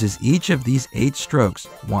uses each of these 8 strokes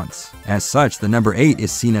once. As such, the number 8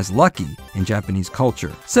 is seen as lucky in Japanese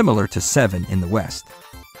culture, similar to 7 in the West.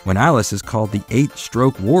 When Alice is called the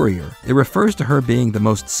 8-stroke warrior, it refers to her being the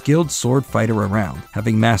most skilled sword fighter around,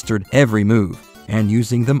 having mastered every move, and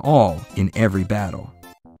using them all in every battle.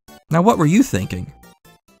 Now what were you thinking?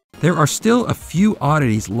 There are still a few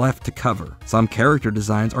oddities left to cover. Some character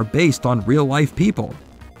designs are based on real-life people.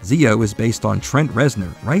 Zio is based on Trent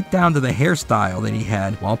Reznor, right down to the hairstyle that he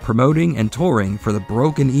had while promoting and touring for the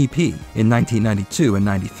Broken EP in 1992 and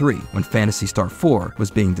 93, when Phantasy Star 4 was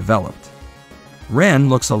being developed. Ren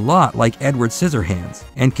looks a lot like Edward Scissorhands,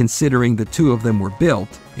 and considering the two of them were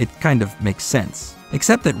built, it kind of makes sense.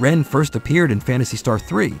 Except that Ren first appeared in Phantasy Star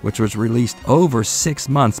 3, which was released over 6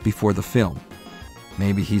 months before the film.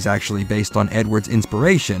 Maybe he's actually based on Edward's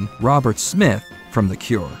inspiration, Robert Smith, from The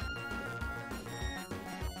Cure.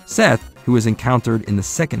 Seth, who is encountered in the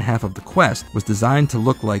second half of the quest, was designed to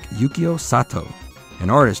look like Yukio Sato, an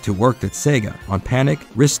artist who worked at Sega on Panic,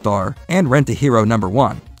 Ristar, and Rent a Hero No.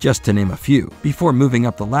 1, just to name a few, before moving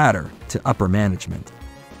up the ladder to upper management.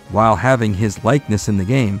 While having his likeness in the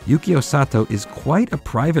game, Yukio Sato is quite a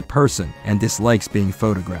private person and dislikes being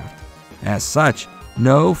photographed. As such,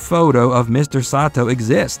 no photo of Mr. Sato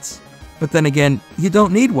exists. But then again, you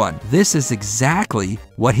don't need one. This is exactly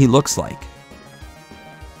what he looks like.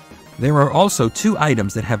 There are also 2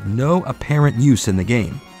 items that have no apparent use in the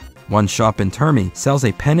game. One shop in Termi sells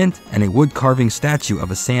a pennant and a wood carving statue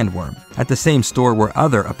of a sandworm, at the same store where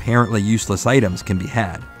other apparently useless items can be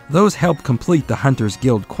had. Those help complete the Hunter's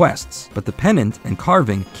Guild quests, but the pennant and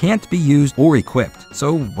carving can't be used or equipped,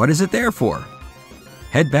 so what is it there for?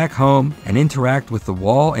 Head back home and interact with the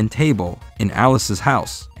wall and table in Alice's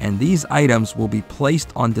house, and these items will be placed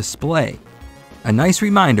on display. A nice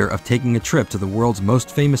reminder of taking a trip to the world's most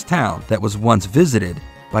famous town that was once visited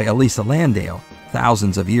by Elisa Landale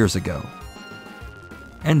thousands of years ago.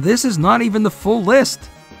 And this is not even the full list.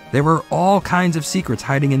 There were all kinds of secrets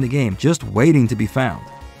hiding in the game, just waiting to be found,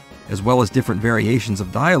 as well as different variations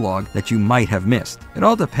of dialogue that you might have missed. It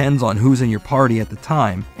all depends on who's in your party at the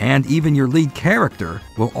time, and even your lead character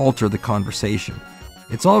will alter the conversation.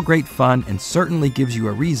 It's all great fun and certainly gives you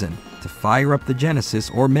a reason to fire up the Genesis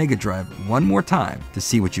or Mega Drive one more time to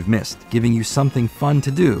see what you've missed, giving you something fun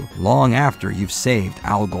to do long after you've saved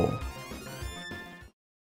Algol.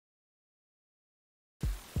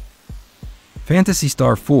 Phantasy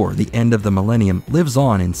Star 4: The End of the Millennium lives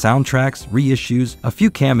on in soundtracks, reissues, a few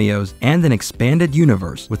cameos, and an expanded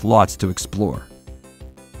universe with lots to explore.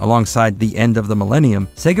 Alongside The End of the Millennium,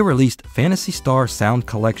 Sega released Phantasy Star Sound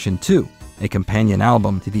Collection 2, a companion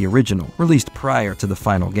album to the original, released prior to the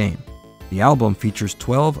final game. The album features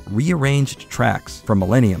 12 rearranged tracks from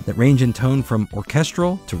Millennium that range in tone from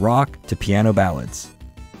orchestral to rock to piano ballads.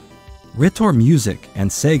 Ritor Music and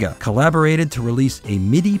Sega collaborated to release a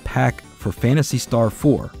MIDI pack for Phantasy Star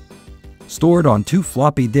 4. Stored on 2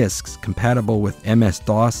 floppy disks compatible with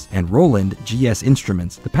MS-DOS and Roland GS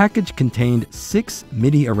instruments, the package contained 6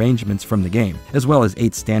 MIDI arrangements from the game, as well as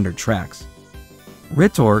 8 standard tracks.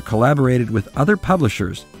 Ritor collaborated with other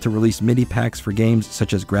publishers to release MIDI packs for games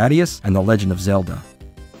such as Gradius and The Legend of Zelda.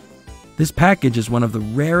 This package is one of the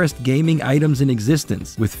rarest gaming items in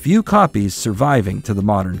existence, with few copies surviving to the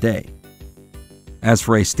modern day. As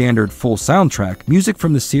for a standard full soundtrack, music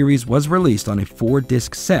from the series was released on a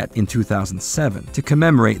 4-disc set in 2007 to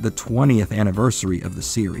commemorate the 20th anniversary of the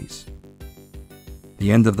series.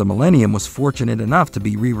 The End of the Millennium was fortunate enough to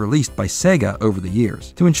be re-released by Sega over the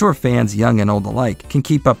years, to ensure fans young and old alike can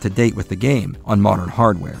keep up to date with the game on modern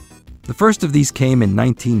hardware. The first of these came in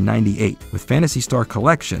 1998 with Phantasy Star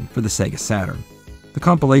Collection for the Sega Saturn. The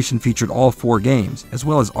compilation featured all 4 games, as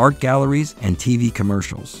well as art galleries and TV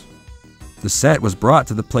commercials. The set was brought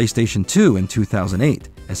to the PlayStation 2 in 2008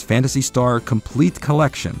 as Phantasy Star Complete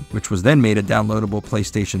Collection, which was then made a downloadable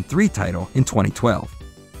PlayStation 3 title in 2012.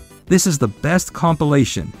 This is the best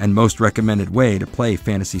compilation and most recommended way to play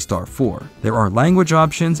Phantasy Star 4. There are language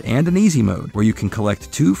options and an easy mode where you can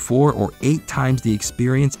collect 2, 4, or 8 times the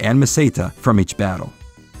experience and meseta from each battle.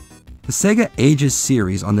 The Sega Ages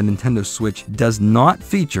series on the Nintendo Switch does not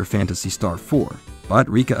feature Phantasy Star 4, but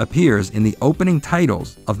Rika appears in the opening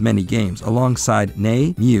titles of many games alongside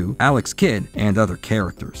Ney, Mew, Alex Kidd, and other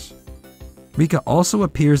characters. Rika also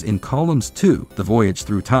appears in Columns 2, The Voyage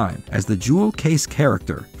Through Time, as the jewel case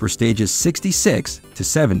character for stages 66 to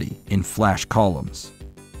 70 in Flash Columns.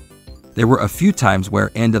 There were a few times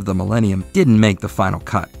where End of the Millennium didn't make the final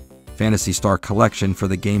cut. Phantasy Star Collection for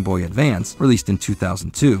the Game Boy Advance, released in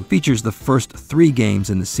 2002, features the first 3 games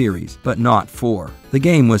in the series, but not 4. The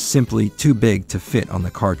game was simply too big to fit on the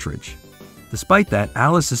cartridge. Despite that,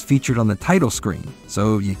 Alice is featured on the title screen,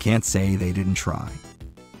 so you can't say they didn't try.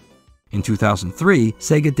 In 2003,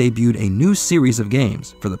 Sega debuted a new series of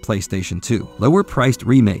games for the PlayStation 2, lower-priced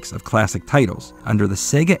remakes of classic titles under the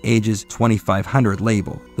Sega Ages 2500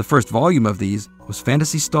 label. The first volume of these was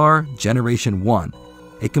Phantasy Star Generation 1,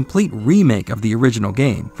 a complete remake of the original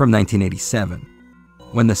game from 1987.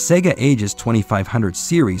 When the Sega Ages 2500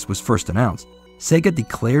 series was first announced, Sega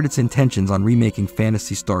declared its intentions on remaking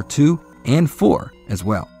Phantasy Star 2 and 4 as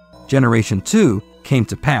well. Generation 2 came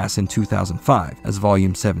to pass in 2005 as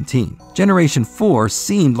Volume 17. Generation 4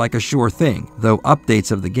 seemed like a sure thing, though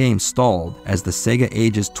updates of the game stalled as the Sega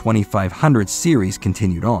Ages 2500 series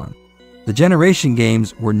continued on. The Generation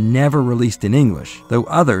games were never released in English, though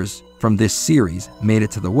others from this series made it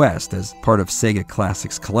to the West as part of Sega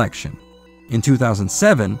Classics Collection. In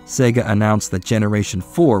 2007, Sega announced that Generation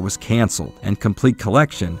 4 was cancelled and Complete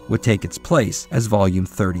Collection would take its place as Volume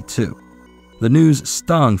 32. The news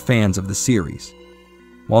stung fans of the series.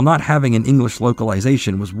 While not having an English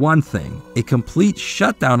localization was one thing, a complete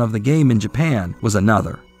shutdown of the game in Japan was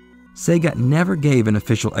another. Sega never gave an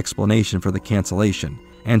official explanation for the cancellation,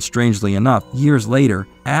 and strangely enough, years later,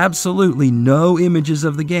 absolutely no images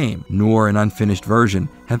of the game, nor an unfinished version,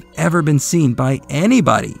 have ever been seen by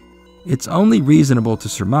anybody. It's only reasonable to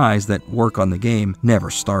surmise that work on the game never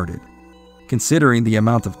started. Considering the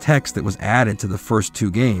amount of text that was added to the first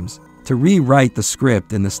 2 games, to rewrite the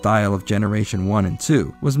script in the style of Generation 1 and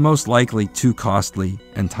 2 was most likely too costly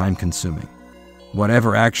and time-consuming.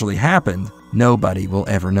 Whatever actually happened, nobody will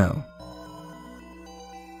ever know.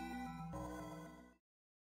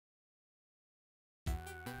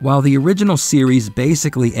 While the original series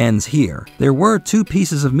basically ends here, there were 2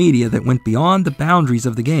 pieces of media that went beyond the boundaries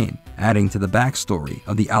of the game, adding to the backstory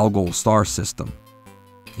of the Algol star system.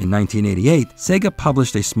 In 1988, Sega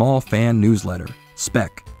published a small fan newsletter,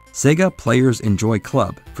 Spec, Sega Players Enjoy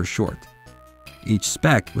Club for short. Each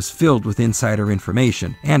spec was filled with insider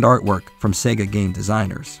information and artwork from Sega game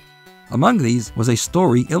designers. Among these was a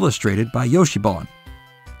story illustrated by Yoshibon,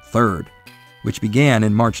 Third, which began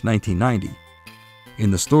in March 1990.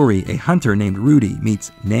 In the story, a hunter named Rudy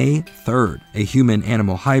meets Ney Third, a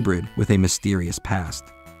human-animal hybrid with a mysterious past.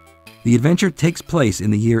 The adventure takes place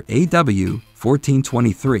in the year AW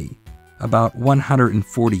 1423, about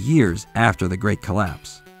 140 years after the Great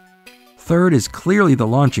Collapse. Third is clearly the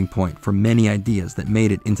launching point for many ideas that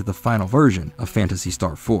made it into the final version of Phantasy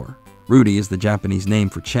Star 4. Rudy is the Japanese name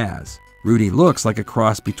for Chaz. Rudy looks like a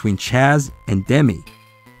cross between Chaz and Demi.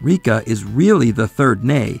 Rika is really the third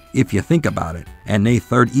Ney, if you think about it, and Ney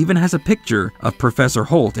Third even has a picture of Professor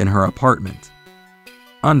Holt in her apartment.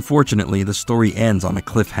 Unfortunately, the story ends on a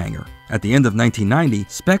cliffhanger. At the end of 1990,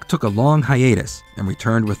 Spec took a long hiatus and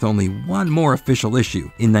returned with only one more official issue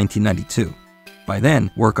in 1992. By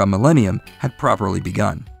then, work on Millennium had properly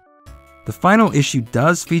begun. The final issue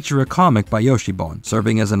does feature a comic by Yoshibon,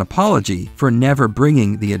 serving as an apology for never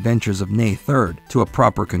bringing the adventures of Ney Third to a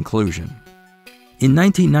proper conclusion. In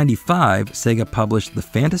 1995, Sega published the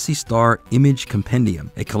Phantasy Star Image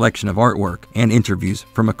Compendium, a collection of artwork and interviews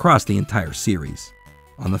from across the entire series.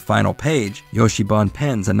 On the final page, Yoshibon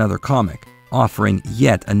pens another comic, offering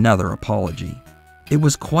yet another apology. It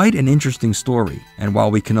was quite an interesting story, and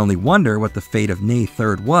while we can only wonder what the fate of Ney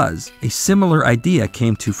Third was, a similar idea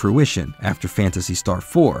came to fruition after Phantasy Star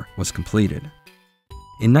 4 was completed.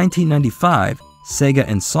 In 1995, Sega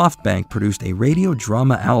and SoftBank produced a radio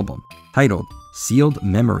drama album titled Sealed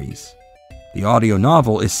Memories. The audio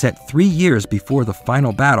novel is set 3 years before the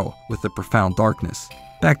final battle with the Profound Darkness,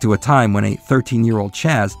 back to a time when a 13-year-old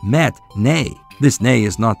Chaz met Ney. This Ney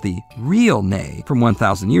is not the real Ney from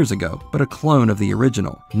 1,000 years ago, but a clone of the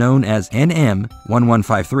original, known as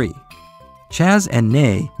NM1153. Chaz and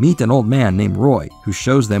Ney meet an old man named Roy, who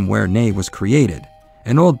shows them where Ney was created,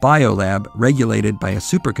 an old biolab regulated by a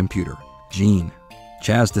supercomputer, Gene.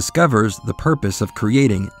 Chaz discovers the purpose of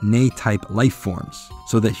creating Ney-type life forms,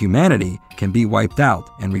 so that humanity can be wiped out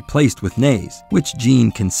and replaced with Neys, which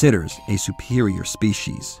Gene considers a superior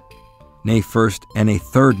species. Ney First and a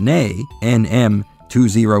third Ney,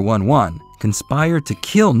 NM2011, conspire to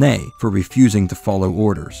kill Ney for refusing to follow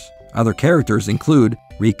orders. Other characters include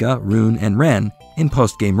Rika, Rune, and Ren in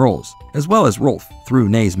post-game roles, as well as Rolf through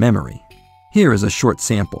Ney's memory. Here is a short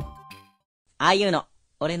sample. ああいうの、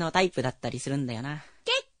俺のタイプだったりするんだよな。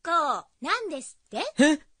結構、なんですって？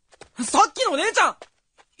さっきの姉ちゃん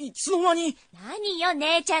いつの間に。何よ、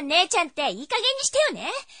姉ちゃんっていい加減にしてよ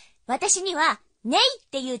ね。私には、ネイっ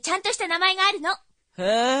ていうちゃんとした名前があるの。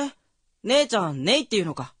へえ、姉ちゃんネイっていう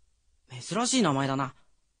のか。珍しい名前だな。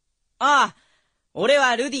ああ、俺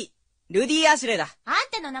はルディアシュレだ。あん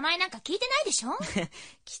たの名前なんか聞いてないでしょ？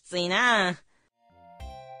きついな。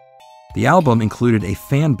The album included a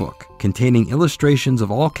fan book containing illustrations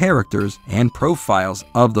of all characters and profiles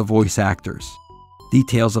of the voice actors.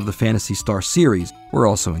 Details of the Phantasy Star series were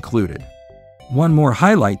also included. One more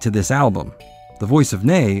highlight to this album. The voice of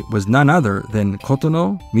Ney was none other than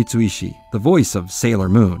Kotono Mitsuishi, the voice of Sailor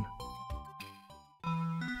Moon.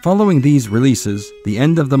 Following these releases, the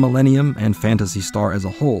End of the Millennium and Phantasy Star as a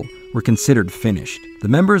whole were considered finished. The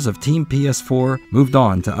members of Team PS4 moved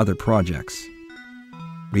on to other projects.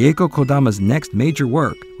 Rieko Kodama's next major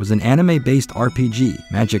work was an anime-based RPG,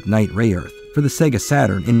 Magic Knight Rayearth, for the Sega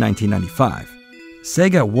Saturn in 1995.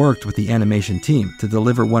 Sega worked with the animation team to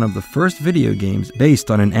deliver one of the first video games based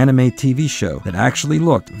on an anime TV show that actually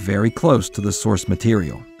looked very close to the source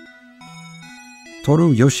material.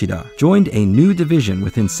 Toru Yoshida joined a new division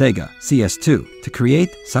within Sega, CS2, to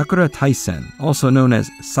create Sakura Taisen, also known as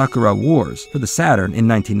Sakura Wars, for the Saturn in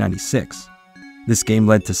 1996. This game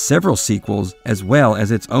led to several sequels as well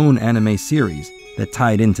as its own anime series that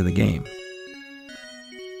tied into the game.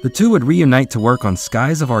 The two would reunite to work on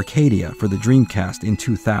Skies of Arcadia for the Dreamcast in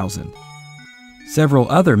 2000. Several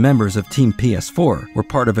other members of Team PS4 were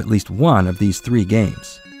part of at least one of these 3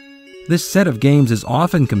 games. This set of games is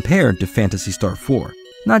often compared to Phantasy Star 4,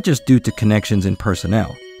 not just due to connections in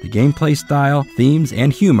personnel. The gameplay style, themes,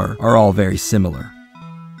 and humor are all very similar.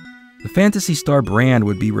 The Phantasy Star brand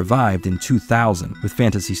would be revived in 2000 with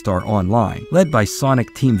Phantasy Star Online, led by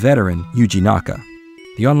Sonic team veteran Yuji Naka.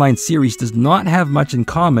 The online series does not have much in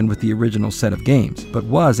common with the original set of games, but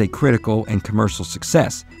was a critical and commercial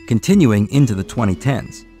success, continuing into the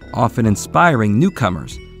 2010s, often inspiring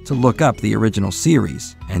newcomers to look up the original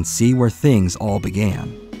series and see where things all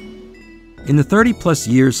began. In the 30-plus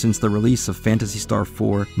years since the release of Phantasy Star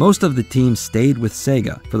 4, most of the team stayed with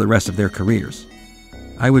Sega for the rest of their careers.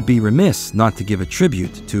 I would be remiss not to give a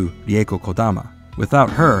tribute to Rieko Kodama. Without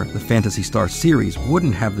her, the Phantasy Star series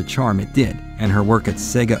wouldn't have the charm it did, and her work at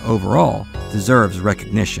Sega overall deserves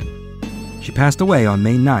recognition. She passed away on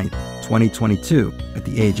May 9th, 2022, at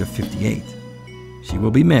the age of 58. She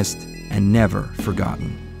will be missed and never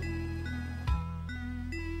forgotten.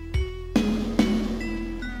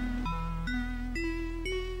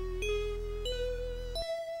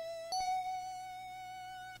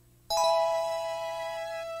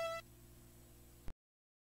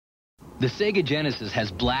 The Sega Genesis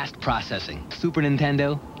has blast processing. Super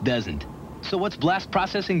Nintendo doesn't. So what's blast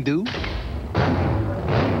processing do?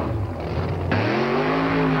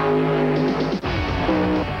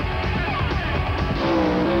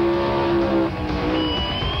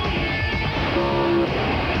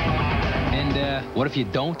 if you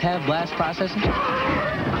don't have blast processing?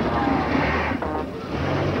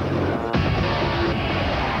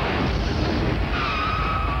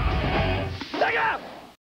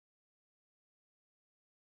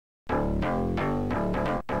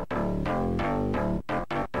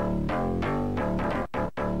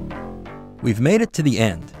 We've made it to the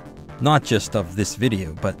end, not just of this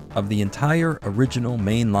video, but of the entire original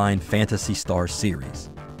mainline Phantasy Star series.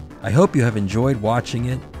 I hope you have enjoyed watching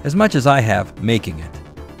it as much as I have making it.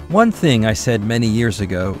 One thing I said many years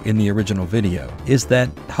ago in the original video is that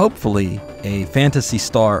hopefully a Phantasy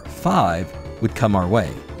Star 5 would come our way.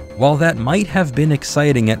 While that might have been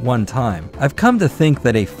exciting at one time, I've come to think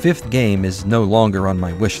that a 5th game is no longer on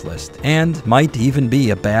my wish list, and might even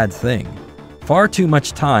be a bad thing. Far too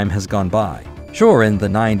much time has gone by. Sure, in the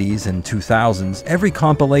 90s and 2000s, every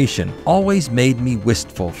compilation always made me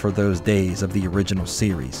wistful for those days of the original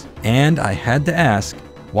series. And I had to ask,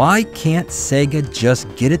 why can't Sega just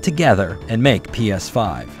get it together and make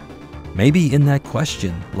PS5? Maybe in that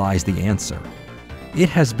question lies the answer. It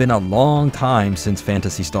has been a long time since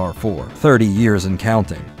Phantasy Star 4, 30 years and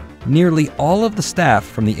counting. Nearly all of the staff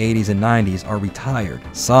from the 80s and 90s are retired.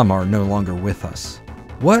 Some are no longer with us.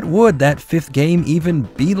 What would that 5th game even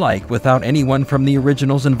be like without anyone from the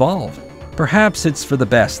originals involved? Perhaps it's for the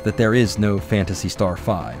best that there is no Phantasy Star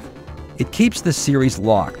 5. It keeps the series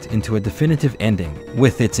locked into a definitive ending,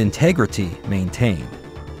 with its integrity maintained.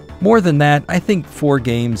 More than that, I think 4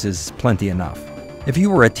 games is plenty enough. If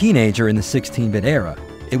you were a teenager in the 16-bit era,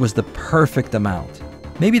 it was the perfect amount.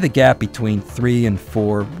 Maybe the gap between 3 and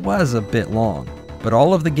 4 was a bit long, but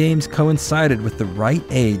all of the games coincided with the right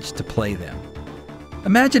age to play them.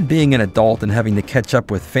 Imagine being an adult and having to catch up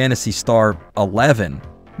with Phantasy Star 11,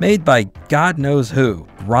 made by God knows who,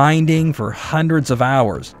 grinding for hundreds of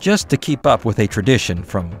hours just to keep up with a tradition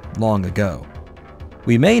from long ago.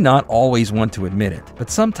 We may not always want to admit it, but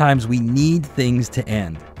sometimes we need things to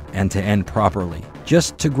end, and to end properly,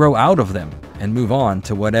 just to grow out of them and move on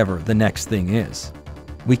to whatever the next thing is.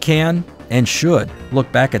 We can and should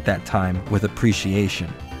look back at that time with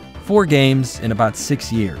appreciation. 4 games in about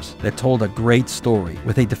 6 years that told a great story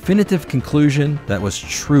with a definitive conclusion that was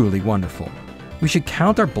truly wonderful. We should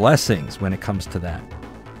count our blessings when it comes to that.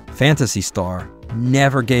 Phantasy Star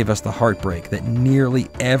never gave us the heartbreak that nearly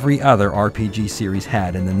every other RPG series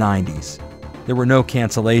had in the 90s. There were no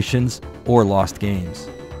cancellations or lost games.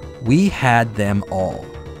 We had them all.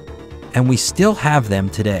 And we still have them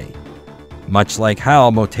today. Much like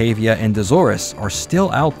how Motavia and Dazorus are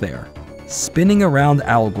still out there, spinning around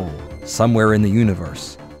Algol, somewhere in the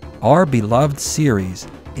universe. Our beloved series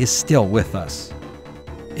is still with us.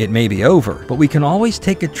 It may be over, but we can always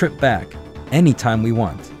take a trip back anytime we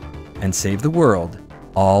want and save the world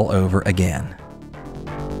all over again.